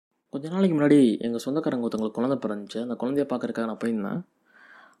கொஞ்ச நாளைக்கு முன்னாடி எங்கள் சொந்தக்காரங்க ஒருத்தவங்களுக்கு குழந்தை பிறந்துச்சு. அந்த குழந்தைய பார்க்கறக்காக நான் போயிருந்தேன்.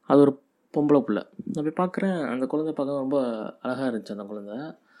 அது ஒரு பொம்பளை புள்ள. நான் போய் பார்க்குறேன். அந்த குழந்தைய பார்க்க ரொம்ப அழகாக இருந்துச்சு அந்த குழந்தை.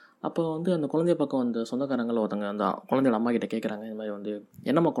 அப்போ அந்த குழந்தைய பார்க்க வந்த சொந்தக்காரங்கள ஒருத்தவங்க அந்த குழந்தையோட அம்மா கிட்ட கேட்குறாங்க. இந்த மாதிரி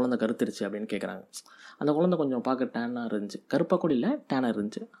என்னம்மா குழந்தை கருத்துருச்சு அப்படின்னு கேட்குறாங்க. அந்த குழந்தை கொஞ்சம் பார்க்க டேனாக இருந்துச்சு. கருப்பாக கூட இல்லை, டேனாக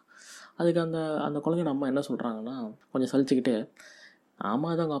இருந்துச்சு. அதுக்கு அந்த அந்த குழந்தையோட அம்மா என்ன சொல்கிறாங்கன்னா, கொஞ்சம் சலிச்சுக்கிட்டு,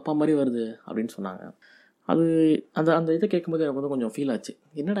 ஆமாம் அது அவங்க அப்பா மாதிரி வருது அப்படின்னு சொன்னாங்க. அது அந்த அந்த இதை கேட்கும்போது எனக்கு கொஞ்சம் ஃபீல் ஆச்சு.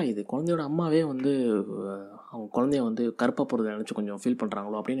 என்னடா இது குழந்தையோட அம்மாவே அவங்க குழந்தைய கருப்பாக போகிறத நினச்சி கொஞ்சம் ஃபீல்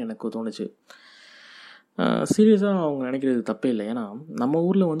பண்ணுறாங்களோ அப்படின்னு எனக்கு தோணுச்சு. சீரியஸாக அவங்க நினைக்கிறது தப்பே இல்லை. ஏன்னா நம்ம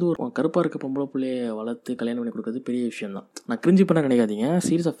ஊரில் ஒரு கருப்பாக இருக்க பொம்பளை பிள்ளைய வளர்த்து கல்யாணம் பண்ணி கொடுக்குறது பெரிய விஷயந்தான். நான் கிரிஞ்சு பண்ண நினைக்காதீங்க,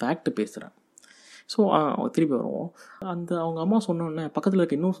 சீரியஸாக ஃபேக்ட் பேசுகிறேன். ஸோ திருப்பி வருவோம். அவங்க அம்மா சொன்னோன்னே பக்கத்தில்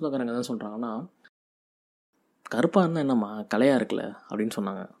இருக்க இன்னும் சொந்தக்காரங்க என்ன சொல்கிறாங்கன்னா, கருப்பாக இருந்தால் என்னம்மா கலையாக இருக்குல்ல அப்படின்னு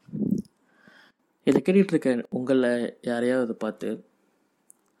சொன்னாங்க. இதை கேட்டுட்ருக்க உங்களில் யாரையாவது பார்த்து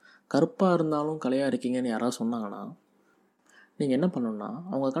கருப்பாக இருந்தாலும் கலையாக இருக்கீங்கன்னு யாராவது சொன்னாங்கன்னா, நீங்கள் என்ன பண்ணணுன்னா,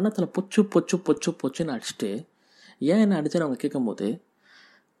 அவங்க கன்னத்தில் பொச்சு பொச்சு பொச்சு பொச்சுன்னு அடிச்சுட்டு, ஏன் என்ன அடிச்சுன்னு அவங்க கேட்கும்போது,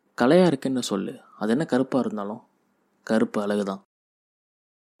 கலையாக இருக்குன்னு சொல்லு. அது என்ன கருப்பாக இருந்தாலும் கருப்பு அழகு தான்.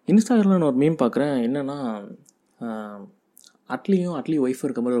 இன்ஸ்டாகிராமில் நான் ஒரு மீம் பார்க்குறேன். என்னென்னா, அட்லி ஒய்ஃப்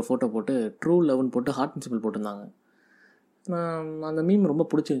இருக்க மாதிரி ஒரு ஃபோட்டோ போட்டு ட்ரூ லவ்னு போட்டு ஹார்ட் சிம்பிள் போட்டிருந்தாங்க. நான் அந்த மீம் ரொம்ப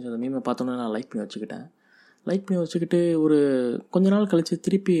பிடிச்சிருந்துச்சி. அந்த மீமை பார்த்தோன்னே நான் லைக் பண்ணி வச்சுக்கிட்டு ஒரு கொஞ்ச நாள் கழித்து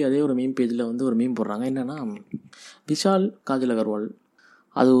திருப்பி அதே ஒரு மீம் பேஜில் ஒரு மீம் போடுறாங்க. என்னென்னா, விஷால் காஜல் அகர்வால்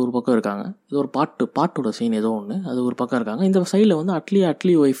அது ஒரு பக்கம் இருக்காங்க. இது ஒரு பாட்டோட சீன் ஏதோ ஒன்று, அது ஒரு பக்கம் இருக்காங்க. இந்த சைடில்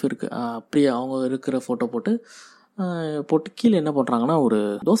அட்லி ஒய்ஃப் இருக்குது. அப்படியே அவங்க இருக்கிற ஃபோட்டோ போட்டு கீழே என்ன போடுறாங்கன்னா, ஒரு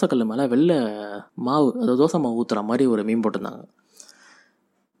தோசைக்கல் மேலே வெள்ளை மாவு, அதாவது தோசை மாவு ஊற்றுற மாதிரி ஒரு மீன் போட்டிருந்தாங்க.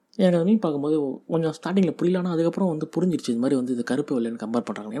 எனக்கு அந்த மீன் பார்க்கும்போது கொஞ்சம் ஸ்டார்டிங்கில் புரியலன்னா அதுக்கப்புறம் புரிஞ்சிருச்சு. இது மாதிரி இது கருப்பு வெள்ளைன்னு கம்பேர்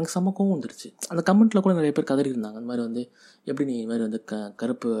பண்ணுறாங்க. எனக்கு சமக்கவும் வந்துருச்சு. அந்த கமெண்ட்டில் கூட நிறைய பேர் கதறி இருந்தாங்க. அந்த மாதிரி எப்படி நீ இது மாதிரி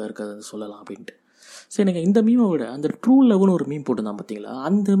கருப்பு இருக்கிறது சொல்லலாம் அப்படின்ட்டு. சரி, எனக்கு இந்த மீமை விட அந்த ட்ரூ லவ்னு ஒரு மீன் போட்டுருந்தான் பார்த்தீங்களா,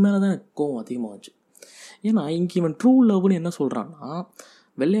 அந்த மேலே தான் எனக்கு கோவம் அதிகமாக வச்சு. ஏன்னா இங்கே இவன் ட்ரூ லவ்னு என்ன சொல்கிறான்னா,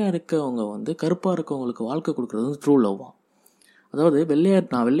 வெள்ளையாக இருக்கவங்க கருப்பாக இருக்கவங்களுக்கு வாழ்க்கை கொடுக்குறது ட்ரூ லவ்வான். அதாவது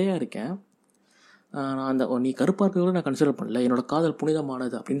நான் வெள்ளையாக இருக்கேன், நான் நீ கருப்பாக இருக்கிறத நான் கன்சிடர் பண்ணல, என்னோட காதல்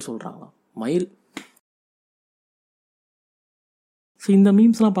புனிதமானது அப்படின்னு சொல்கிறாங்களாம். மயிர். ஸோ இந்த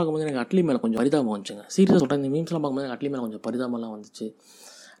மீம்ஸ்லாம் பார்க்கும்போது எனக்கு அட்லி மேலே கொஞ்சம் பரிதாபம் வந்துச்சுங்க. சீரியஸாக சொல்கிறேன், இந்த மீம்ஸ்லாம் பார்க்கும்போது எனக்கு அட்லி மேலே கொஞ்சம் பரிதாபம்லாம் வந்துச்சு.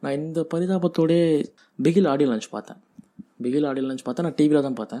 நான் இந்த பரிதாபத்தோடே பிகில் ஆடியோ லான்ச் பார்த்தேன். நான் டிவியில்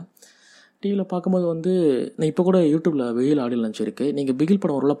தான் பார்த்தேன். டிவியில் பார்க்கும்போது நான் இப்போ கூட யூடியூப்பில் பிகில் ஆடியோ லான்ச் இருக்குது. நீங்கள் பிகில்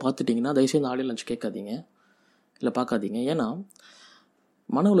படம் ஒரு பார்த்துட்டிங்கன்னா தயவுசெய்து ஆடியோ லான்ச் கேட்காதீங்க, இல்லை பார்க்காதீங்க. ஏன்னா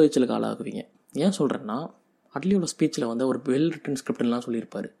மன உளைச்சலுக்கு ஆளாகுவீங்க. ஏன் சொல்கிறேன்னா, அட்லியோட ஸ்பீச்சில் ஒரு வெல் ரிட்டன் ஸ்கிரிப்ட்லாம்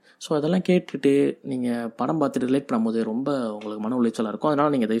சொல்லியிருப்பார். ஸோ அதெல்லாம் கேட்டுட்டு நீங்கள் படம் பார்த்துட்டு ரிலேட் பண்ணும்போது ரொம்ப உங்களுக்கு மன உளைச்சலாக இருக்கும்.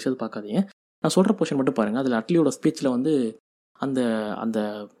 அதனால் நீங்கள் தயவுசெய்து பார்க்காதீங்க. நான் சொல்கிற போர்ஷன் மட்டும் பாருங்கள். அதில் அட்லியோட ஸ்பீச்சில் அந்த அந்த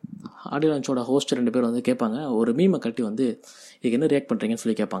ஆடியோ லான்ச்சோட ஹோஸ்ட் 2 பேர் கேட்பாங்க. ஒரு மீமை கட்டி இதுக்கு என்ன ரியாக்ட் பண்ணுறீங்கன்னு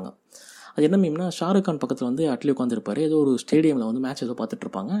சொல்லி கேட்பாங்க. அது என்ன மீம்னா, ஷாருக் கான் பக்கத்தில் அட்லி உட்காந்துருப்பார். ஏதோ ஒரு ஸ்டேடியமில் மேட்ச் ஏதோ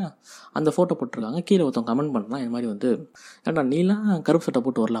பார்த்துட்ருப்பாங்க. அந்த ஃபோட்டோ போட்டிருக்காங்க. கீழே ஒருத்தவங்க கமெண்ட் பண்ணுறான், இந்த மாதிரி ஏன்டா நீலாம் கருப்பு சட்டை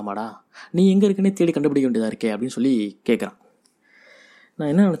போட்டு வரலாமாடா, நீ எங்கே இருக்குன்னே தேடி கண்டுபிடிக்க வேண்டியதாக இருக்கே அப்படின்னு சொல்லி கேட்குறான்.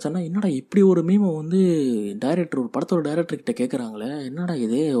 நான் என்ன நினச்சேன்னா, என்னடா இப்படி ஒரு மீமை ஒரு படத்தோட டைரக்டர்கிட்ட கேட்குறாங்களே, என்னடா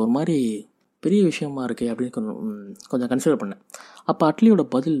இது ஒரு மாதிரி பெரிய விஷயமா இருக்கே அப்படின்னு கொஞ்சம் கன்சிடர் பண்ணேன். அப்போ அட்லியோட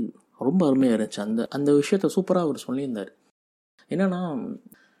பதில் ரொம்ப அருமையாக இருந்துச்சு. அந்த விஷயத்த சூப்பராக அவர் சொல்லியிருந்தார். என்னென்னா,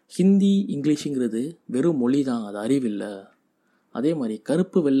 ஹிந்தி இங்கிலீஷுங்கிறது வெறும் மொழி தான், அது அறிவில்லை. அதே மாதிரி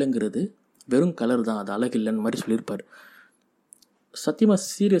கருப்பு வெள்ளைங்கிறது வெறும் கலர் தான், அது அழகில்லைன்னு மாதிரி சொல்லியிருப்பார். சத்தியமாக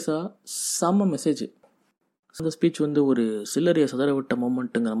சீரியஸாக செம்ம மெசேஜ். அந்த ஸ்பீச் ஒரு சில்லறையை சதற விட்ட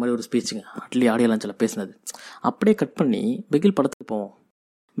மொமெண்ட்டுங்கிற மாதிரி ஒரு ஸ்பீச்சுங்க அட்லி ஆடியோ லான்ச்சில் பேசினது. அப்படியே கட் பண்ணி பிகில் படத்துக்கு போவோம்.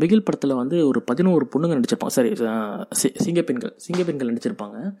 பிகில் படத்தில் ஒரு 11 பொண்ணுங்க நடிச்சிருப்பாங்க. சரி, சிங்கப்பெண்கள்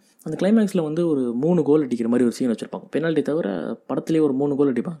நடிச்சிருப்பாங்க. அந்த கிளைமேக்ஸில் ஒரு 3 கோல் அடிக்கிற மாதிரி ஒரு சீன் வச்சுருப்பாங்க. பெனால்ட்டி தவிர படத்துலேயே ஒரு 3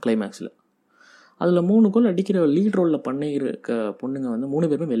 கோல் அடிப்பாங்க கிளைமேக்ஸில். அதில் 3 கோல் அடிக்கிற லீட் ரோலில் பண்ணியிருக்க பொண்ணுங்க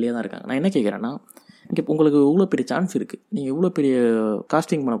 3 பேருமே வெளியே தான் இருக்காங்க. நான் என்ன கேட்குறேன்னா, இங்கே உங்களுக்கு இவ்வளோ பெரிய சான்ஸ் இருக்குது, நீங்கள் இவ்வளோ பெரிய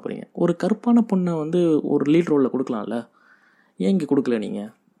காஸ்டிங் பண்ண போகிறீங்க, ஒரு கருப்பான பொண்ணை ஒரு லீட் ரோலில் கொடுக்கலாம்ல, ஏன் இங்கே கொடுக்கல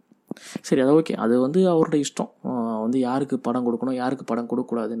நீங்கள்? சரி, அது ஓகே, அது அவரோட இஷ்டம். யாருக்கு படம் கொடுக்கணும் யாருக்கு படம்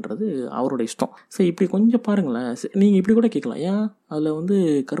கொடுக்கக்கூடாதுன்றது அவரோட இஷ்டம். சரி, இப்படி கொஞ்சம் பாருங்களேன். நீங்கள் இப்படி கூட கேட்கலாம், ஏன்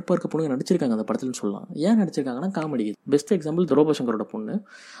அதில் கருப்பாக இருக்க பொண்ணுங்க நடிச்சிருக்காங்க அந்த படத்துலன்னு சொல்லலாம். ஏன் நடிச்சிருக்காங்கன்னா காமெடி. பெஸ்ட் எக்ஸாம்பிள் துரோபசங்கரோட பொண்ணு.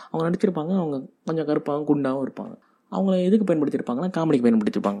 அவங்க நடிச்சிருப்பாங்க, அவங்க கொஞ்சம் கருப்பாகவும் குண்டாகவும் இருப்பாங்க. அவங்கள எதுக்கு பயன்படுத்தியிருப்பாங்கன்னா காமெடிக்கு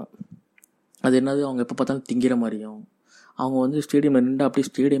பயன்படுத்தியிருப்பாங்க. அது என்னது, அவங்க எப்போ பார்த்தாலும் திங்கிற மாதிரியும், அவங்க ஸ்டேடியமில் நின்று அப்படியே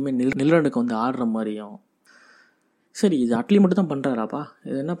ஸ்டேடியமே நிலநடுக்க ஆடுற மாதிரியும். சரி, இது அட்லி மட்டும் தான் பண்ணுறாராப்பா,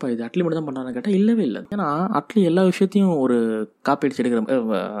 இது என்னப்பா இது அட்லி மட்டும் தான் பண்ணுறான்னு கேட்டால் இல்லவே இல்லை. ஏன்னா அட்லி எல்லா விஷயத்தையும் ஒரு காப்பி அடிச்சு எடுக்கிற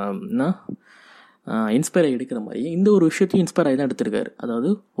இன்ஸ்பயர் ஆகி எடுக்கிற மாதிரி இந்த ஒரு விஷயத்தையும் இன்ஸ்பயர் ஆகி தான் எடுத்திருக்காரு. அதாவது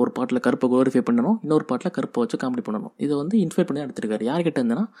ஒரு பாட்டில் கருப்பை குளோரிஃபை பண்ணணும், இன்னொரு பாட்டில் கருப்பை வச்சு காமெடி பண்ணணும். இதை வந்து இன்ஸ்பயர் பண்ணி தான் எடுத்திருக்காரு. யார்கிட்ட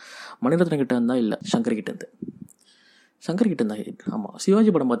இருந்தேன்னா மணிரத்னம் கிட்ட இருந்தால் இல்லை, சங்கர் கிட்ட இருந்து. சங்கர் கிட்ட இருந்தா. ஆமாம்,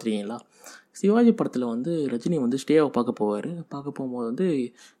 சிவாஜி படம் பார்த்துருக்கீங்களா? சிவாஜி படத்தில் வந்து ரஜினி வந்து ஸ்டேவை பார்க்க போவார். பார்க்க போகும்போது வந்து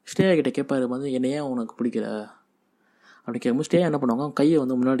ஸ்டேயா கிட்ட கேட்பாரு வந்து என்ன ஏன் உனக்கு பிடிக்கல அப்படி கேட்கும்போது ஸ்டே என்ன பண்ணுவாங்க, கையை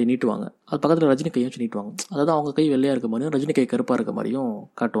வந்து முன்னாடி நீட்டுவாங்க. அது பக்கத்தில் ரஜினி கையை வச்சு நீட்டுவாங்க. அதாவது அவங்க கை வெள்ளையாக இருக்க மாதிரியும் ரஜினி கை கருப்பாக இருக்க மாதிரியும்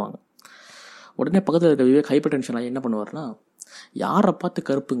காட்டுவாங்க. உடனே பக்கத்தில் இருக்க விவேக் ஹைப்பர் டென்ஷன் ஆகி என்ன பண்ணுவார்னா, யாரை பார்த்து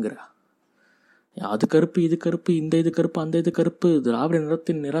கருப்புங்கிற, அது கருப்பு இது கருப்பு, இந்த இது கருப்பு அந்த இது கருப்பு, திராவிட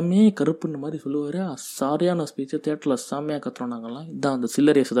நிறத்தின் நிறமே கருப்புன்னு மாதிரி சொல்லுவார். சாரியான ஸ்பீச்சு, தேட்டரில் செம்மையாக கத்துறோம் நாங்கள்லாம். இதுதான் அந்த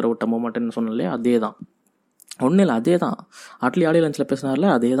சில்லறையை சிதற விட்ட மூமெண்ட்டுன்னு சொன்னாலே அதே தான். ஒன்றும் இல்லை, அதே தான் அட்லி ஆடியோ லஞ்சில் பேசினார்ல,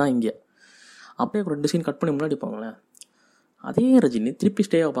 அதே தான் இங்கே. அப்படியே 2 சீன் கட் பண்ணி முன்னாடி போங்களேன். அதே ரஜினி திருப்பி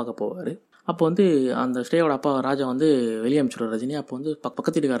ஸ்டேவை பார்க்க போவார். அப்போ வந்து அந்த ஸ்டேயோட அப்பா ராஜா வந்து வெளியே அனுப்பிச்சிடுவார் ரஜினி. அப்போ வந்து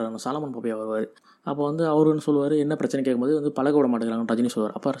பக்கத்து வீட்டுக்காரர் சாலமன் பாப்பையா வருவார். அப்போ வந்து அவருன்னு சொல்லுவார், என்ன பிரச்சனை கேட்கும்போது வந்து பழக விட மாட்டேங்கிறாங்கன்னு ரஜினி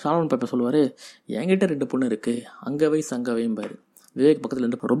சொல்லுவார். அப்போ சாலமன் பாப்பா சொல்லுவார், என்கிட்ட 2 பொண்ணு இருக்குது, அங்கே வை சங்க வைம்பார். விவேக் பக்கத்தில்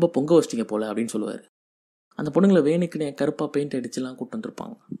 2 ரொம்ப பொங்க வச்சிட்டிங்க போல அப்படின்னு சொல்லுவார். அந்த பொண்ணுங்களை வேணுக்குன்னு கருப்பாக பெயிண்ட் அடிச்சுலாம் கூப்பிட்டு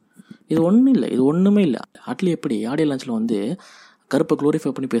வந்துருப்பாங்க. இது ஒன்றும் இல்லை, இது ஒன்றுமே இல்லை. அட்லி எப்படி ஆடியோ லான்ச்சில் வந்து கருப்பை குளோரிஃபை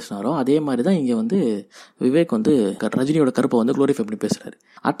பண்ணி பேசினாரோ அதே மாதிரி தான் இங்கே வந்து விவேக் வந்து ரஜினியோட கருப்பை வந்து குளோரிஃபை பண்ணி பேசுகிறாரு.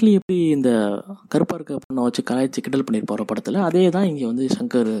 அட்லி எப்படி இந்த கருப்பாக இருக்க பொண்ணை வச்சு கலாய்ச்சி கிண்டல் பண்ணியிருப்பாரோ படத்தில், அதே தான் இங்கே வந்து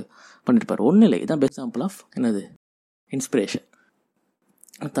சங்கர் பண்ணியிருப்பார். ஒன்றும் இல்லை, இதுதான் பெஸ்ட் எக்ஸாம்பிள் ஆஃப் என்னது இன்ஸ்பிரேஷன்.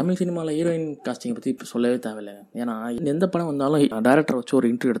 தமிழ் சினிமாவில் ஹீரோயின் காஸ்டிங்கை பற்றி இப்போ சொல்லவே தேவையில்லைங்க. ஏன்னா எந்த படம் வந்தாலும் டேரக்டரை வச்சு ஒரு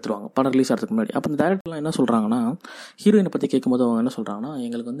இன்டர்வியூ எடுத்துருவாங்க படம் ரிலீஸ் ஆகிறதுக்கு முன்னாடி. அப்போ இந்த டேரக்டர்லாம் என்ன சொல்கிறாங்கன்னா, ஹீரோயினை பற்றி கேட்கும்போது அவங்க என்ன சொல்கிறாங்கன்னா,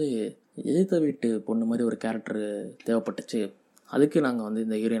 எங்களுக்கு வந்து எதிர்த்த வீட்டு பொண்ணு மாதிரி ஒரு கேரக்டர் தேவைப்பட்டுச்சு, அதுக்கு நாங்கள் வந்து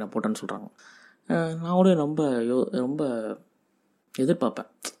இந்த ஹீரோயினை போட்டோன்னு சொல்கிறாங்க. நான் கூட ரொம்ப எதிர்பார்ப்பேன்.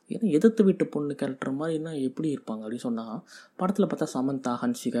 ஏன்னா எதிர்த்து வீட்டு பொண்ணு கேரக்டர் மாதிரினா எப்படி இருப்பாங்க அப்படின்னு சொன்னால், படத்தில் பார்த்தா சமந்தா,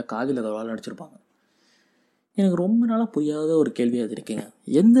 ஹன்சிகா, காஜல் அகர்வால் நடிச்சிருப்பாங்க. எனக்கு ரொம்ப நாளாக புரியாத ஒரு கேள்வியாக அது இருக்குங்க.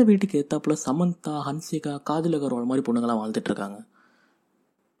 எந்த வீட்டுக்கு ஏற்றாப்புல சமந்தா, ஹன்சிகா, காஜல் அகர்வால் மாதிரி பொண்ணுங்களாம் வாழ்ந்துட்டுருக்காங்க?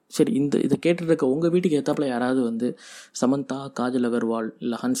 சரி, இதை கேட்டுட்டு இருக்க உங்கள் வீட்டுக்கு ஏற்றாப்புல யாராவது வந்து சமந்தா, காஜல் அகர்வால்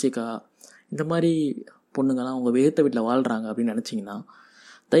இல்லை ஹன்சிகா இந்த மாதிரி பொண்ணுங்கள்லாம் உங்கள் வேத்த வீட்டில் வாழ்கிறாங்க அப்படின்னு நினச்சிங்கன்னா,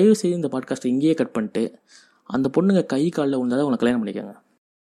 தயவுசெய்து இந்த பாட்காஸ்ட்டை இங்கேயே கட் பண்ணிட்டு அந்த பொண்ணுங்க கை காலில் விழுந்தாதான் உங்களை கல்யாணம் பண்ணிக்கோங்க.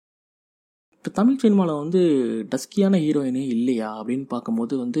 இப்போ தமிழ் சினிமாவில் வந்து டஸ்கியான ஹீரோயினே இல்லையா அப்படின்னு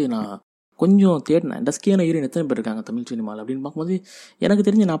பார்க்கும்போது வந்து நான் கொஞ்சம் தேடினேன். டஸ்கியான ஹீரோயின் எத்தனை பேர் இருக்காங்க தமிழ் சினிமாவில் அப்படின்னு பார்க்கும்போது எனக்கு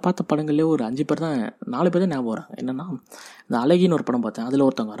தெரிஞ்சு நான் பார்த்த படங்கள்லேயே ஒரு 4 பேர் தான் ஞாபகம் வராங்க. என்னென்னா, இந்த அழகின்னு ஒரு படம் பார்த்தேன், அதில்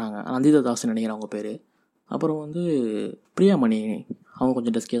ஒருத்தவங்க வராங்க, நந்திதா தாஸ் நினைக்கிறேன் அவங்க பேர். அப்புறம் வந்து பிரியாமணி, அவங்க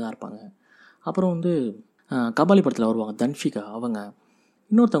கொஞ்சம் டஸ்கியாக தான் இருப்பாங்க. அப்புறம் வந்து கபாலி படத்தில் வருவாங்க தன்ஷிகா, அவங்க.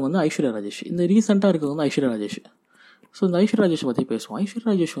 இன்னொருத்தவங்க வந்து ஐஸ்வர்யா ராஜேஷ். இந்த ரீசெண்டாக இருக்கிறது வந்து ஐஸ்வர்யா ராஜேஷ். ஸோ இந்த ஐஸ்வர்யா ராஜேஷ் பற்றி பேசுவோம். ஐஸ்வர்யா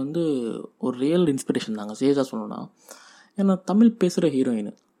ராஜேஷ் வந்து ஒரு ரியல் இன்ஸ்பிரேஷன் தாங்க, சேஸாக சொல்லணும்னா. ஏன்னா தமிழ் பேசுகிற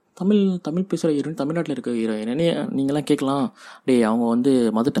ஹீரோயின், தமிழ் பேசுகிற ஹீரோயின், தமிழ்நாட்டில் இருக்கிற ஹீரோயின். நீங்களாம் கேட்கலாம், டே அவங்க வந்து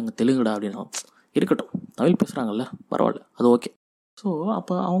மதர் டங் தெலுங்குடா அப்படின்னா. இருக்கட்டும், தமிழ் பேசுகிறாங்கல்ல, பரவாயில்ல, அது ஓகே. ஸோ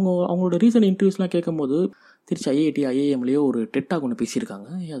அப்போ அவங்களோட ரீசன்ட் இன்டர்வியூஸ்லாம் கேட்கும்போது திருச்சி ஐஐஎம்லேயோ ஒரு டெட்டாக் ஒன்று பேசியிருக்காங்க.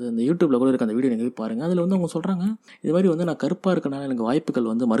 அது அந்த யூடியூப்பில் கூட இருக்க அந்த வீடியோ நீங்கள் போய் பாருங்கள். அதில் வந்து அவங்க சொல்கிறாங்க, இது மாதிரி வந்து நான் கருப்பாக இருக்கனால எனக்கு வாய்ப்புகள்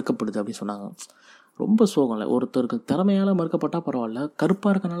வந்து மறுக்கப்படுது அப்படின்னு சொன்னாங்க. ரொம்ப சோகம் இல்லை, ஒருத்தருக்கு திறமையால் மறுக்கப்பட்டால் பரவாயில்ல,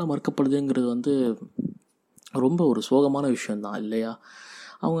 கருப்பாக இருக்கனால மறுக்கப்படுதுங்கிறது வந்து ரொம்ப ஒரு சோகமான விஷயந்தான் இல்லையா?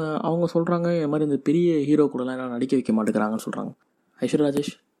 அவங்க சொல்கிறாங்க, இது மாதிரி இந்த பெரிய ஹீரோ கூடலாம் என்ன நடிக்க வைக்க மாட்டேங்கிறாங்கன்னு சொல்கிறாங்க. ஐஸ்வர்யா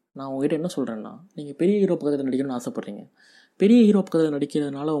ராஜேஷ், நான் உங்ககிட்ட என்ன சொல்கிறேன்னா, நீங்கள் பெரிய ஹீரோ பக்கத்தில் நடிக்கணும்னு ஆசைப்பட்றீங்க. பெரிய ஹீரோ பக்கத்தில்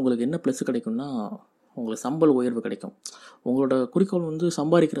நடிக்கிறதுனால உங்களுக்கு என்ன ப்ளஸ் கிடைக்கும்னா, உங்களுக்கு சம்பள உயர்வு கிடைக்கும். உங்களோட குறிக்கோள் வந்து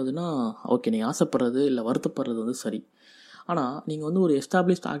சம்பாதிக்கிறதுனா ஓகே, நீங்கள் ஆசைப்படுறது இல்லை வருத்தப்படுறது வந்து சரி. ஆனால் நீங்கள் வந்து ஒரு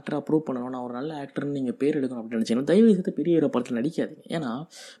எஸ்டாப்ளிஷ்ட் ஆக்டராக ப்ரூவ் பண்ணணும், நான் ஒரு நல்ல ஆக்டர்னு நீங்கள் பேர் எடுக்கணும் அப்படின்னு நினச்சிங்கன்னா தயவுசெய்து பெரிய ஹீரோ படத்தில் நடிக்காதீங்க. ஏன்னா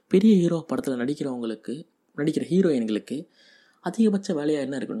பெரிய ஹீரோ படத்தில் நடிக்கிற ஹீரோயின்களுக்கு அதிகபட்ச வேலையாக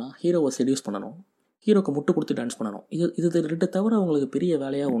என்ன இருக்குன்னா, ஹீரோவை செடியூஸ் பண்ணணும், ஹீரோக்கு முட்டு கொடுத்து டான்ஸ் பண்ணணும். இது 2 தவிர அவங்களுக்கு பெரிய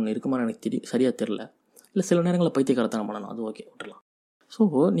வேலையாக ஒன்று இருக்குமான்னு எனக்கு சரியாக தெரில. இல்லை சில நேரங்களில் பைத்தியக்காரத்தனம் பண்ணணும், அது ஓகே, விட்டுடலாம். ஸோ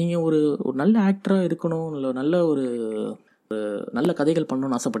நீங்கள் ஒரு நல்ல ஆக்டராக இருக்கணும், இல்லை நல்ல கதைகள்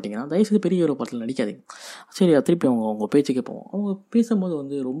பண்ணணும்னு ஆசைப்பட்டீங்கன்னா தயவுசெய்து பெரிய ஹீரோ படத்தில் நடிக்காதீங்க. சரி, திருப்பி அவங்க பேச்சுக்கே போவோம். அவங்க பேசும்போது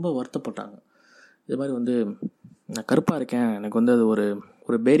வந்து ரொம்ப வருத்தப்பட்டாங்க. இது மாதிரி வந்து நான் கருப்பாக இருக்கேன், எனக்கு வந்து அது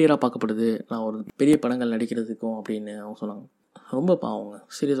ஒரு பேரியராக பார்க்கப்படுது, நான் ஒரு பெரிய படங்கள் நடிக்கிறதுக்கும் அப்படின்னு அவங்க சொன்னாங்க. ரொம்ப பாவங்க,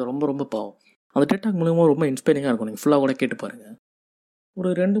 சீரியஸாக ரொம்ப ரொம்ப பாவம். அந்த டெட்டாக் மூலமாக ரொம்ப இன்ஸ்பைரிங்காக இருக்கும். நீங்கள் ஃபுல்லாக கூட கேட்டு பாருங்கள். ஒரு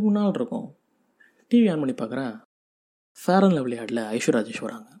 2-3 நாள் இருக்கும், டிவி ஆன் பண்ணி பார்க்குறேன், ஃபேர் அண்ட் லவ்லி ஆடில் ஐஸ்வர்யா ராஜேஷ்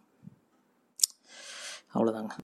வராங்க. அவ்வளோதாங்க.